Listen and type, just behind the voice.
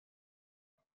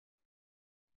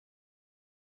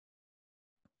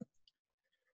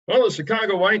Well, the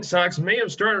Chicago White Sox may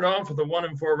have started off with a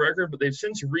 1-4 record, but they've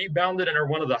since rebounded and are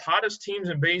one of the hottest teams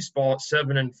in baseball at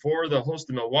 7-4. They'll host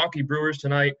the Milwaukee Brewers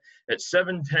tonight at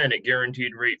 7:10 at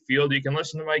Guaranteed Rate Field. You can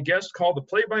listen to my guest call the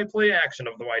play-by-play action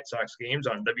of the White Sox games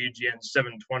on WGN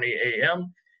 720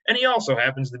 AM. And he also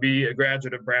happens to be a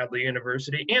graduate of Bradley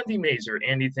University. Andy Masur.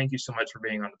 Andy, thank you so much for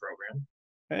being on the program.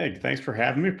 Hey, thanks for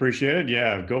having me. Appreciate it.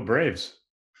 Yeah, go Braves.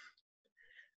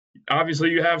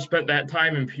 Obviously, you have spent that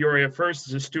time in Peoria first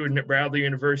as a student at Bradley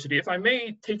University. If I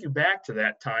may take you back to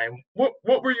that time, what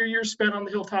were your years spent on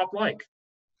the hilltop like?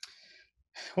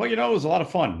 Well, it was a lot of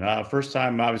fun. First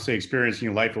time, obviously,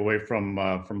 experiencing life away from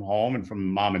home and from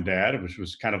mom and dad, which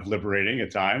was kind of liberating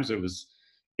at times. It was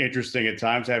interesting at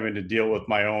times having to deal with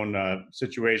my own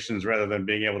situations rather than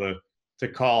being able to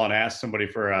call and ask somebody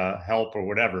for help or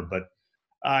whatever. But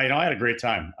I had a great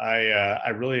time.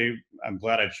 I'm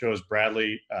glad I chose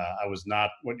Bradley. I was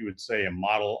not what you would say a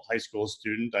model high school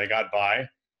student. I got by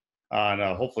on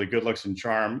hopefully good looks and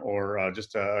charm, or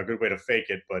just a good way to fake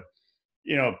it. But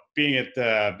being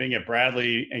at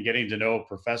Bradley and getting to know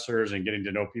professors and getting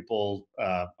to know people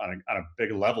on a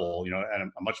big level, at a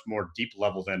much more deep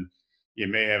level than you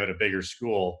may have at a bigger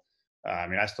school.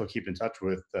 I still keep in touch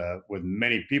with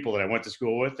many people that I went to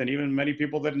school with, and even many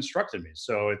people that instructed me.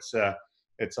 So it's kind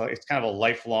of a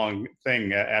lifelong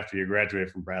thing after you graduate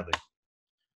from Bradley.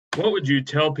 What would you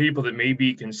tell people that may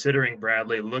be considering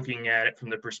Bradley, looking at it from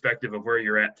the perspective of where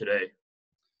you're at today?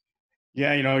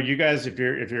 Yeah, you guys, if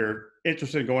you're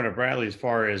interested in going to Bradley as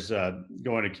far as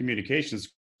going to communications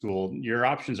school, your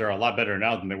options are a lot better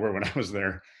now than they were when I was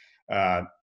there. Uh,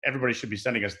 Everybody should be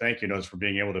sending us thank you notes for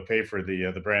being able to pay for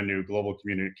the brand new Global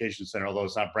Communications Center, although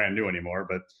it's not brand new anymore,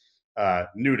 but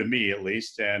new to me at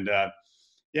least. And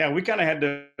yeah, we kind of had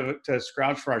to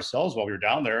scrounge for ourselves while we were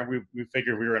down there. We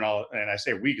figured we were in all, and I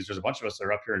say we because there's a bunch of us that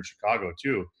are up here in Chicago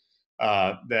too.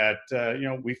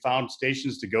 We found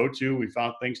stations to go to, we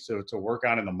found things to work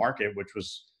on in the market, which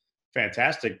was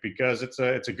fantastic because it's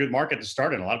a good market to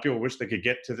start in. A lot of people wish they could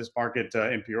get to this market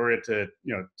in Peoria to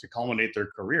culminate their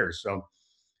careers. So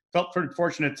felt pretty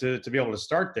fortunate to be able to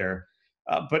start there.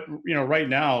 But right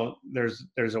now there's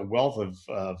a wealth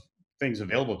of things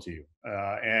available to you,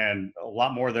 and a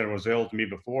lot more than was available to me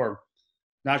before.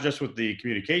 Not just with the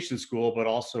communication school, but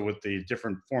also with the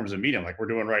different forms of media, like we're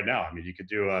doing right now. I mean, you can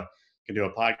do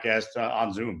a podcast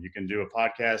on Zoom. You can do a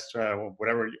podcast,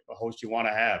 whatever host you want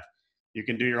to have. You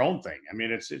can do your own thing. I mean,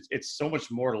 it's so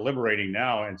much more liberating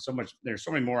now, and there's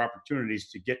so many more opportunities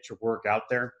to get your work out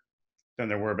there than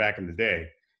there were back in the day.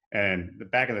 And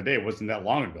back in the day, it wasn't that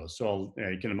long ago. So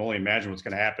you can only imagine what's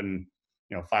going to happen,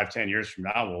 5, 10 years from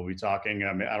now. We'll be talking,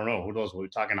 I mean, I don't know, who knows, we'll be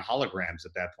talking holograms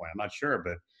at that point. I'm not sure,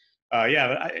 but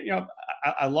yeah, but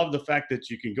I love the fact that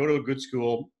you can go to a good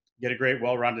school, get a great,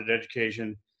 well-rounded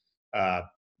education, uh,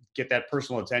 get that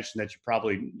personal attention that you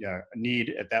probably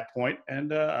need at that point.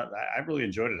 And I really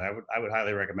enjoyed it. I would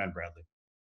highly recommend Bradley.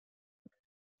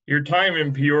 Your time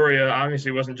in Peoria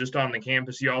obviously wasn't just on the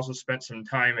campus. You also spent some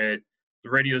time at the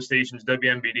radio stations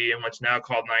WMBD and what's now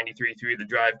called 93.3 The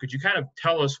Drive. Could you kind of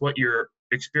tell us what your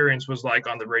experience was like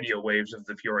on the radio waves of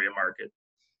the Peoria market?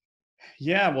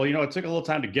 Yeah, well, it took a little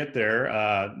time to get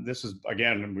there. This is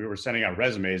again, we were sending out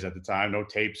resumes at the time, no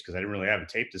tapes because I didn't really have a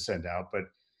tape to send out, but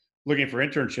looking for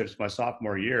internships my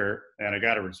sophomore year, and I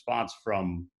got a response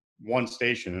from one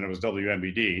station, and it was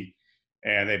WMBD,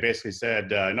 and they basically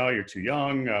said, "No, you're too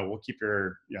young. We'll keep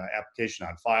your application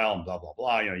on file," and blah blah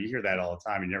blah. You hear that all the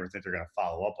time. You never think they're going to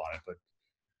follow up on it, but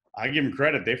I give them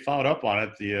credit. They followed up on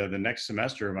it the next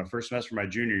semester, my first semester, my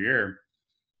junior year,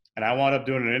 and I wound up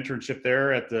doing an internship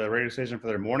there at the radio station for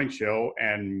their morning show.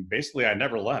 And basically, I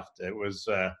never left. It was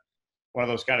one of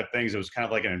those kind of things. It was kind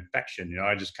of like an infection.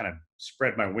 I just kind of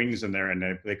spread my wings in there,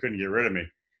 and they couldn't get rid of me.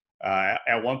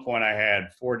 At one point, I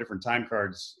had 4 different time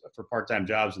cards for part-time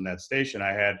jobs in that station.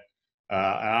 I had an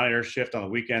on-air shift on the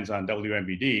weekends on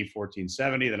WMBD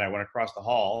 1470. Then I went across the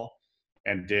hall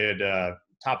and did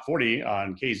top 40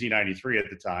 on KZ 93 at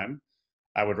the time.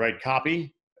 I would write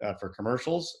copy for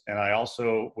commercials, and I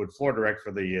also would floor direct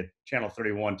for the Channel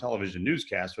 31 television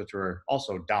newscasts, which were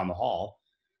also down the hall.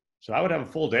 So I would have a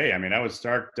full day. I mean, I would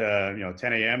start 10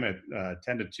 a.m. at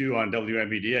 10 to 2 on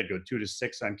WMBD. I'd go 2 to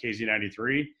 6 on KZ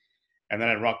 93. And then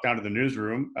I'd walk down to the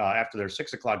newsroom after their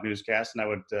 6 o'clock newscast, and I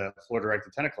would floor direct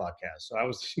the 10 o'clock cast. So I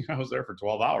was I was there for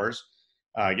 12 hours,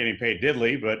 getting paid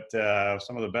diddly, but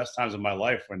some of the best times of my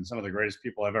life, when some of the greatest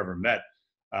people I've ever met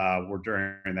were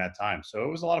during that time. So it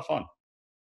was a lot of fun.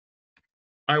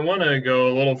 I want to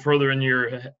go a little further in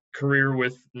your career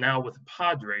with the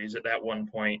Padres at that one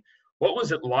point. What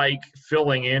was it like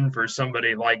filling in for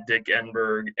somebody like Dick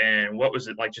Enberg, and what was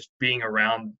it like just being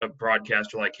around a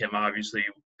broadcaster like him? Obviously,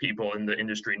 people in the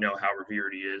industry know how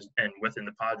revered he is, and within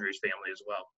the Padres family as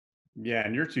well. Yeah,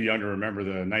 and you're too young to remember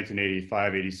the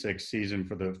 1985-86 season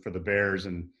for the Bears,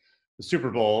 and the Super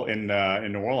Bowl in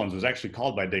New Orleans was actually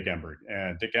called by Dick Enberg.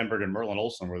 And Dick Enberg and Merlin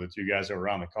Olsen were the two guys that were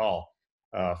on the call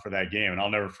for that game. And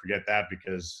I'll never forget that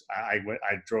because I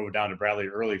drove down to Bradley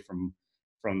early from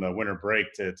the winter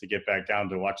break to get back down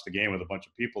to watch the game with a bunch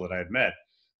of people that I had met.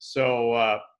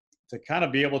 So to kind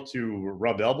of be able to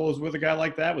rub elbows with a guy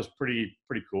like that was pretty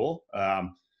cool.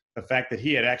 The fact that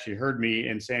he had actually heard me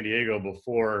in San Diego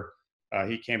before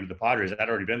he came to the Padres. I'd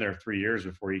already been there 3 years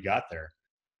before he got there.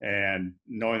 And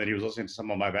knowing that he was listening to some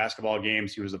of my basketball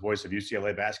games, he was the voice of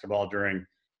UCLA basketball during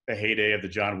the heyday of the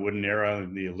John Wooden era,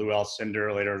 and the Lou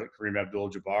Alcindor, later Kareem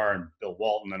Abdul-Jabbar, and Bill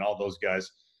Walton, and all those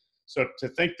guys. So to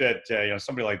think that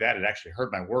somebody like that had actually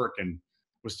heard my work and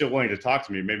was still willing to talk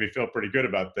to me made me feel pretty good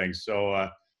about things. So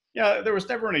yeah, there was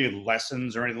never any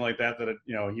lessons or anything like that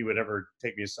he would ever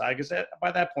take me aside, because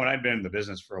by that point I'd been in the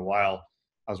business for a while.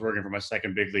 I was working for my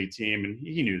second big league team, and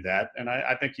he knew that. And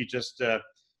I think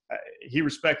he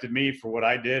respected me for what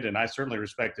I did, and I certainly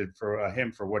respected for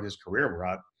him for what his career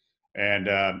brought. And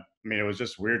I mean, it was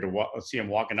just weird to see him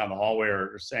walking down the hallway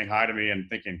or saying hi to me and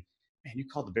thinking, "Man, you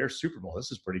called the Bears Super Bowl.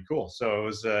 This is pretty cool." So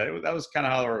that was kind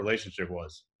of how our relationship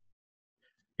was.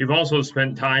 You've also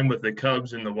spent time with the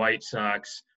Cubs and the White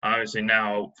Sox, obviously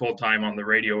now full-time on the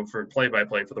radio for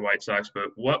play-by-play for the White Sox, but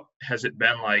what has it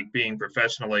been like being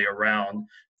professionally around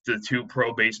the two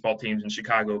pro baseball teams in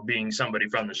Chicago, being somebody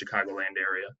from the Chicagoland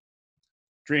area?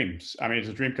 Dreams. I mean, it's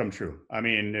a dream come true. I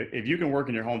mean, if you can work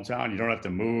in your hometown, you don't have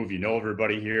to move. You know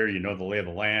everybody here. You know the lay of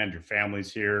the land. Your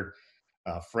family's here.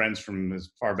 Friends from as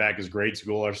far back as grade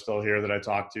school are still here that I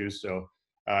talk to. So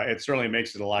it certainly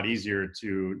makes it a lot easier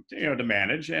to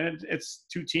manage. And it's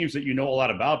two teams that you know a lot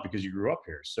about because you grew up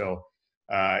here. So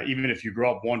even if you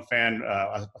grow up a fan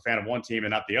of one team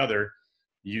and not the other,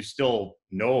 you still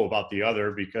know about the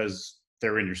other because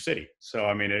they're in your city. So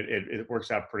I mean, it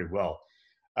works out pretty well.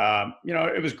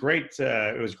 It was great.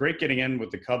 It was great getting in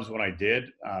with the Cubs when I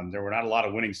did. There were not a lot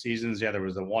of winning seasons. Yeah, there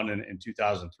was the one in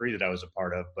 2003 that I was a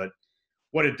part of. But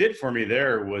what it did for me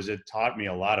there was it taught me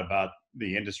a lot about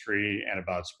the industry and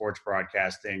about sports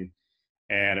broadcasting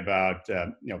and about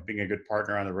being a good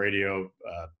partner on the radio,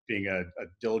 being a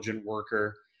diligent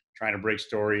worker, trying to break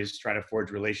stories, trying to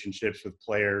forge relationships with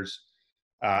players.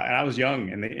 And I was young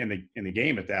in the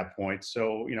game at that point,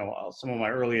 so some of my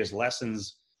earliest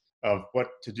lessons of what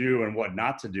to do and what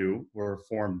not to do were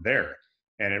formed there.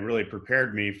 And it really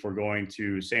prepared me for going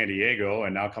to San Diego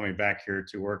and now coming back here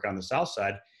to work on the South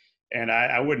Side. And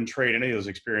I wouldn't trade any of those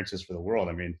experiences for the world.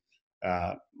 I mean,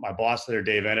 my boss there,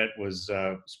 Dave Ennett, was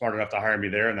smart enough to hire me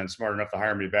there and then smart enough to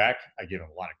hire me back. I give him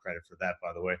a lot of credit for that,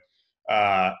 by the way.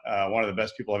 One of the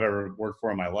best people I've ever worked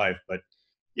for in my life. But,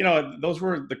 those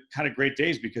were the kind of great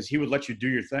days because he would let you do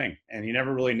your thing. And he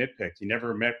never really nitpicked. He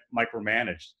never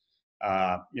micromanaged.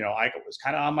 I was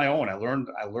kind of on my own. I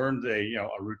learned a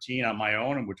routine on my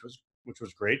own, and which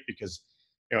was great because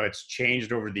it's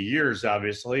changed over the years,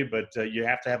 obviously. But you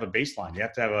have to have a baseline. You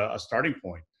have to have a starting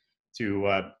point to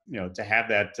have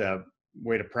that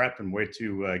way to prep and way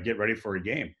to get ready for a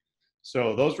game.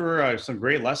 So those were some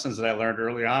great lessons that I learned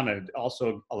early on. It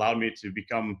also allowed me to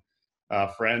become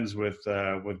friends with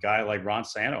a guy like Ron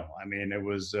Santo. I mean, it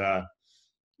was.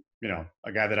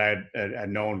 A guy that I had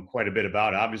known quite a bit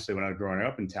about, obviously, when I was growing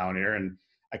up in town here. And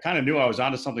I kind of knew I was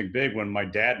onto something big when my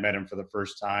dad met him for the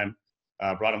first time,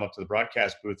 brought him up to the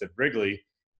broadcast booth at Wrigley.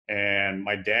 And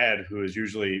my dad, who is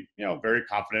usually, very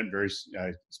confident,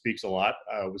 speaks a lot,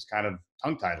 was kind of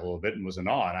tongue-tied a little bit and was in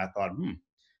awe. And I thought,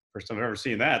 first time I've ever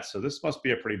seen that. So this must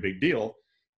be a pretty big deal.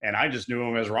 And I just knew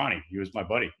him as Ronnie. He was my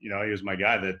buddy. He was my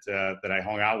guy that I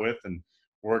hung out with and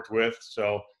worked with.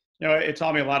 So it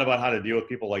taught me a lot about how to deal with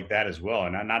people like that as well.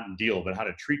 And not deal, but how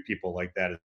to treat people like that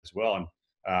as well. And,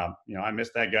 I miss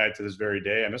that guy to this very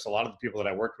day. I miss a lot of the people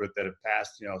that I worked with that have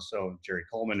passed, so Jerry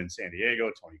Coleman in San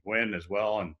Diego, Tony Gwynn as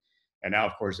well. And now,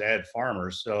 of course, Ed Farmer.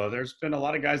 So there's been a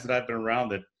lot of guys that I've been around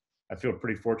that I feel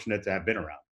pretty fortunate to have been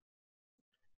around.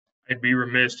 I'd be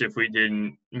remiss if we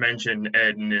didn't mention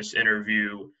Ed in this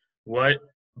interview. What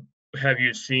have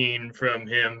you seen from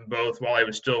him both while he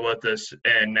was still with us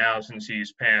and now since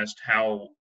he's passed, how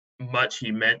much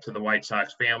he meant to the White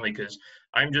Sox family? Because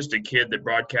I'm just a kid that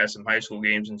broadcast some high school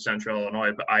games in Central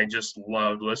Illinois, but I just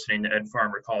loved listening to Ed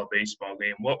Farmer call a baseball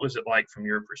game. What was it like from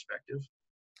your perspective?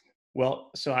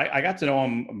 Well, so I got to know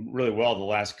him really well the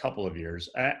last couple of years.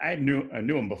 I knew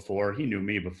him before. He knew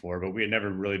me before, but we had never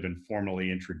really been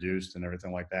formally introduced and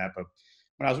everything like that. But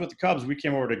when I was with the Cubs, we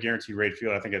came over to Guaranteed Rate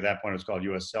Field. I think at that point it was called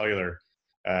U.S. Cellular,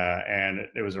 and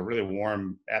it was a really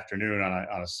warm afternoon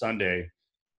on a Sunday.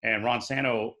 And Ron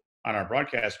Santo on our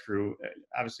broadcast crew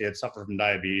obviously had suffered from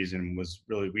diabetes and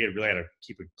we had to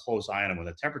keep a close eye on him when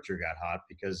the temperature got hot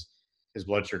because his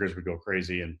blood sugars would go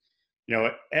crazy. And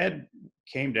Ed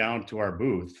came down to our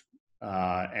booth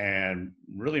and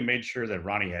really made sure that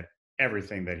Ronnie had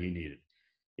everything that he needed.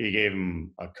 He gave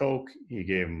him a Coke, he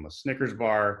gave him a Snickers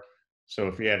bar. So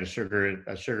if he had a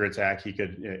sugar attack, he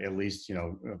could at least,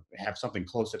 have something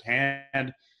close at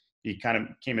hand. He kind of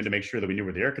came in to make sure that we knew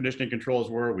where the air conditioning controls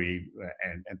were.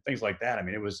 And things like that. I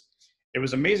mean, it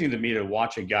was amazing to me to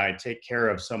watch a guy take care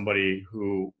of somebody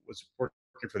who was working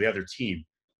for the other team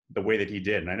the way that he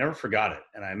did. And I never forgot it.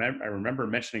 And I remember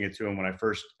mentioning it to him when I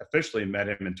first officially met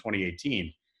him in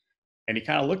 2018. And he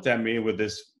kind of looked at me with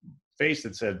this face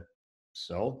that said,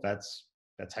 "So that's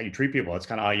how you treat people. That's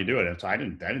kind of how you do it." And so I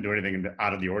didn't do anything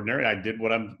out of the ordinary. I did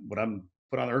what I'm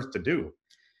put on earth to do.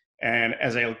 And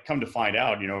as I come to find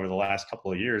out, over the last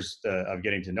couple of years of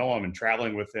getting to know him and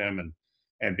traveling with him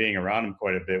and being around him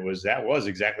quite a bit, that was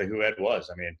exactly who Ed was.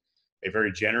 I mean, a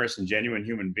very generous and genuine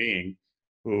human being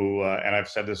who, and I've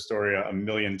said this story a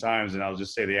million times, and I'll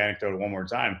just say the anecdote one more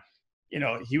time.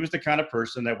 He was the kind of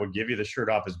person that would give you the shirt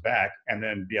off his back and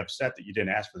then be upset that you didn't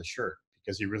ask for the shirt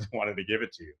because he really wanted to give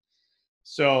it to you.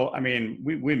 So, I mean,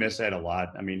 we miss Ed a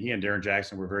lot. I mean, he and Darren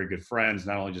Jackson were very good friends,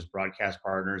 not only just broadcast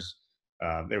partners.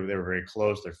 They were very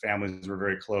close. Their families were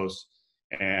very close.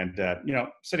 And,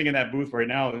 sitting in that booth right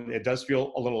now, it does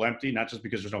feel a little empty, not just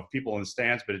because there's no people in the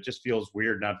stands, but it just feels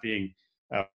weird not being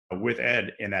with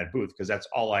Ed in that booth because that's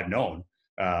all I've known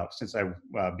since I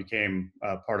became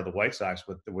part of the White Sox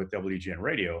with WGN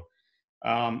Radio.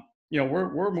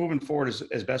 We're moving forward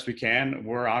as best we can.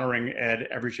 We're honoring Ed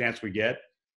every chance we get.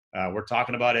 We're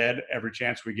talking about Ed every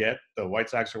chance we get. The White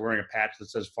Sox are wearing a patch that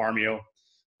says Farmio.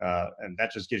 And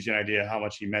that just gives you an idea how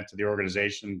much he meant to the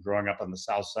organization growing up on the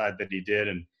South Side that he did,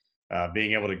 and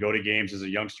being able to go to games as a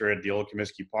youngster at the old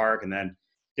Comiskey Park, and then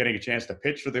getting a chance to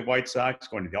pitch for the White Sox,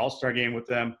 going to the All-Star game with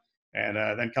them, and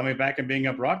then coming back and being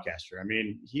a broadcaster. I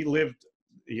mean, he lived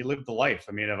the life.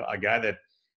 I mean, a guy that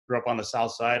grew up on the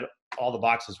South Side, all the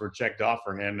boxes were checked off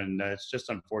for him, and it's just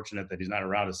unfortunate that he's not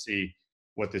around to see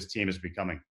what this team is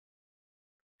becoming.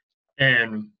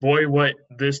 And boy, what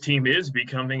this team is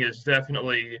becoming is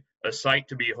definitely a sight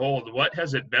to behold. What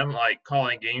has it been like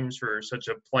calling games for such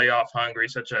a playoff hungry,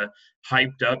 such a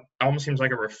hyped up, almost seems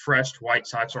like a refreshed White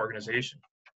Sox organization?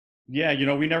 Yeah,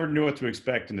 we never knew what to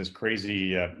expect in this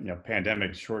crazy,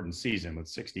 pandemic shortened season with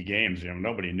 60 games.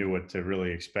 Nobody knew what to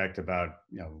really expect about,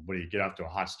 when you get off to a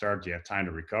hot start, do you have time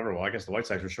to recover? Well, I guess the White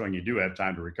Sox are showing you do have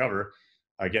time to recover,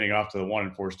 getting off to the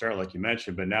 1-4 start, like you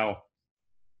mentioned. But now,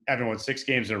 having won 6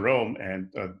 games in a row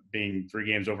and being 3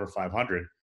 games over 500,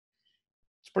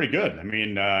 it's pretty good. I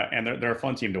mean, and they're a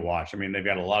fun team to watch. I mean, they've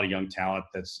got a lot of young talent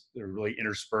they're really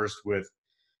interspersed with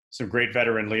some great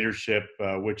veteran leadership,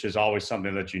 which is always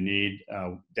something that you need.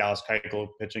 Dallas Keuchel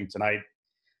pitching tonight,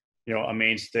 a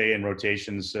mainstay in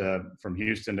rotations from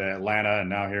Houston to Atlanta and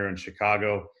now here in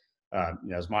Chicago.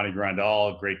 Yasmani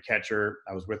Grandal, great catcher.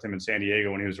 I was with him in San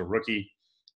Diego when he was a rookie.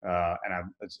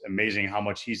 It's amazing how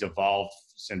much he's evolved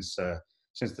since the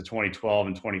 2012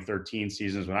 and 2013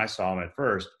 seasons when I saw him at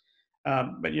first.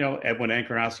 But Edwin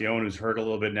Encarnacion, who's hurt a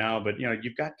little bit now, but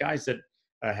you've got guys that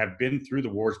have been through the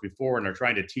wars before and are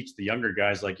trying to teach the younger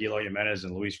guys like Eloy Jimenez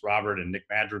and Luis Robert and Nick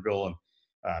Madrigal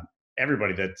and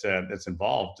everybody that's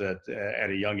involved at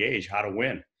a young age how to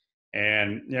win.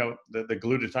 And the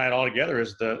glue to tie it all together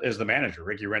is the manager,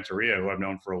 Ricky Renteria, who I've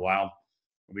known for a while.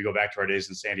 We go back to our days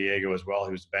in San Diego as well.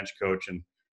 He was the bench coach and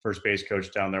first base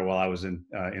coach down there while I was in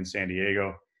San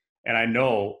Diego. And I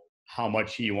know how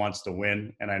much he wants to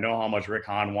win. And I know how much Rick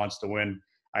Hahn wants to win.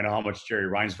 I know how much Jerry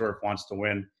Reinsdorf wants to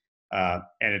win. And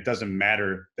it doesn't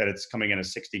matter that it's coming in a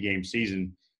 60-game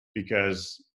season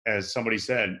because, as somebody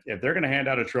said, if they're going to hand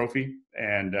out a trophy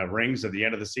and rings at the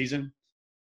end of the season,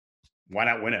 why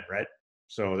not win it, right?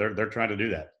 So they're trying to do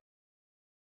that.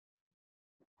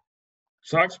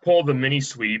 Sox pulled the mini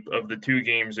sweep of the 2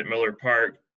 games at Miller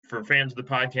Park. For fans of the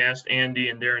podcast, Andy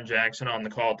and Darren Jackson on the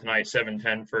call tonight,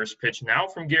 7:10 first pitch, now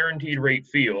from Guaranteed Rate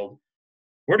Field.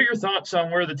 What are your thoughts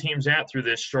on where the team's at through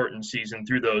this shortened season,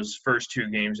 through those first 2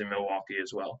 games in Milwaukee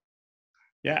as well?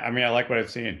 Yeah, I mean, I like what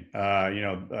I've seen.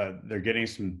 They're getting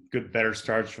some better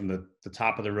starts from the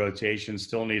top of the rotation.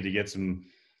 Still need to get some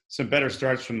better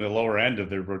starts from the lower end of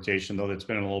their rotation, though that's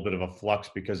been in a little bit of a flux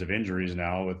because of injuries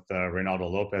now with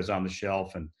Reynaldo Lopez on the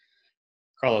shelf and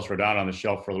Carlos Rodon on the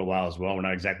shelf for a little while as well. We're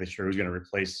not exactly sure who's going to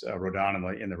replace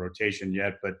Rodon in the rotation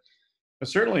yet, but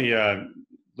certainly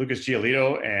Lucas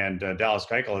Giolito and Dallas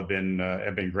Keuchel have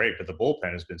been great, but the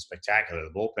bullpen has been spectacular.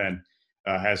 The bullpen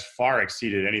has far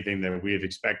exceeded anything that we have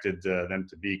expected them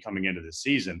to be coming into the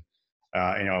season.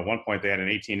 At one point they had an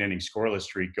 18-inning scoreless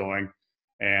streak going,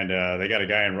 and they got a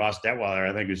guy in Ross Detweiler,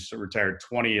 I think, who's retired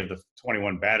 20 of the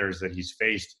 21 batters that he's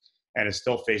faced, and has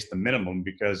still faced the minimum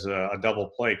because a double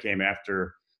play came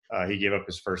after he gave up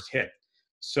his first hit.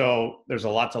 So there's a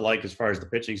lot to like as far as the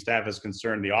pitching staff is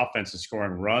concerned. The offense is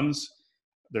scoring runs.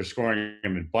 They're scoring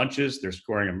them in bunches. They're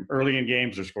scoring them early in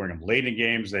games. They're scoring them late in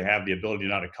games. They have the ability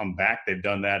now to come back. They've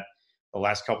done that the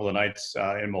last couple of nights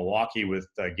in Milwaukee with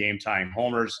game-tying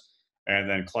homers and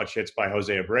then clutch hits by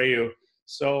Jose Abreu.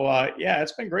 So,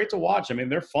 it's been great to watch. I mean,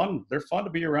 they're fun. They're fun to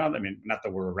be around. I mean, not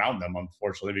that we're around them,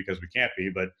 unfortunately, because we can't be.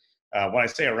 But when I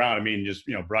say around, I mean just,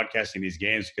 broadcasting these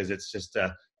games because it's just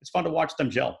it's fun to watch them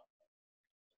gel.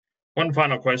 One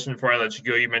final question before I let you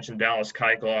go. You mentioned Dallas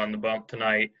Keuchel on the bump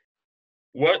tonight.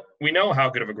 We know how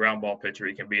good of a ground ball pitcher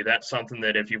he can be. That's something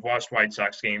that if you've watched White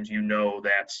Sox games,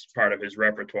 that's part of his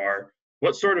repertoire.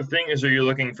 What sort of things are you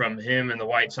looking from him and the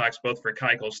White Sox, both for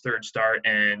Keuchel's third start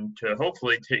and to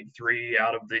hopefully take 3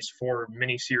 out of these 4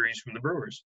 mini series from the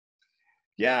Brewers?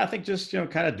 Yeah, I think just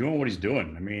kind of doing what he's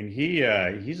doing. I mean,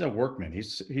 he's a workman.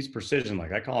 He's precision.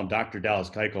 Like I call him Dr. Dallas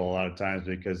Keuchel a lot of times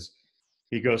because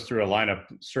he goes through a lineup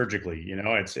surgically.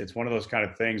 It's one of those kind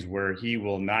of things where he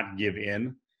will not give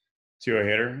in to a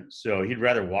hitter. So he'd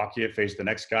rather walk you, face the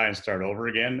next guy, and start over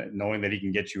again, knowing that he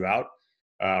can get you out,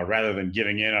 rather than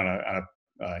giving in on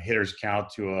a hitter's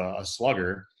count to a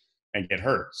slugger and get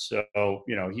hurt. So,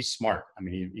 he's smart. I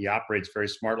mean, he operates very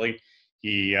smartly.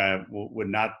 He would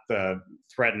not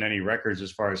threaten any records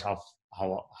as far as how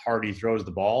hard he throws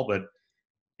the ball, but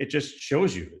it just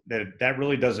shows you that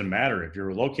really doesn't matter. If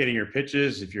you're locating your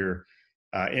pitches, if you're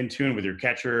in tune with your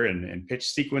catcher and pitch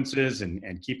sequences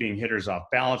and keeping hitters off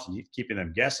balance and keeping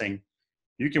them guessing,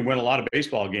 you can win a lot of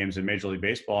baseball games in Major League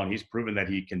Baseball, and he's proven that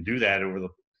he can do that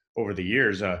over the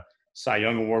years. Cy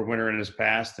Young Award winner in his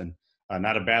past, and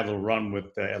not a bad little run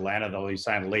with Atlanta, though he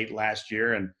signed late last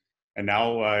year, and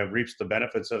now reaps the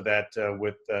benefits of that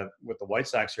with the White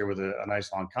Sox here with a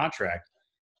nice long contract.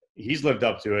 He's lived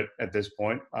up to it at this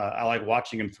point. I like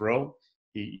watching him throw.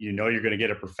 You're going to get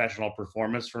a professional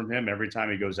performance from him every time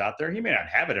he goes out there. He may not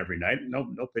have it every night.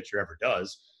 No pitcher ever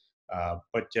does.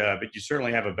 But you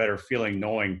certainly have a better feeling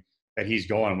knowing that he's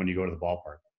going when you go to the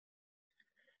ballpark.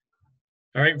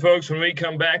 All right, folks, when we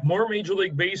come back, more Major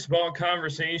League Baseball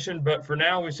conversation. But for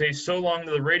now, we say so long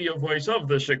to the radio voice of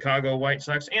the Chicago White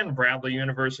Sox and Bradley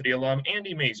University alum,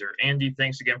 Andy Masur. Andy,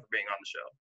 thanks again for being on the show.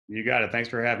 You got it. Thanks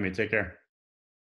for having me. Take care.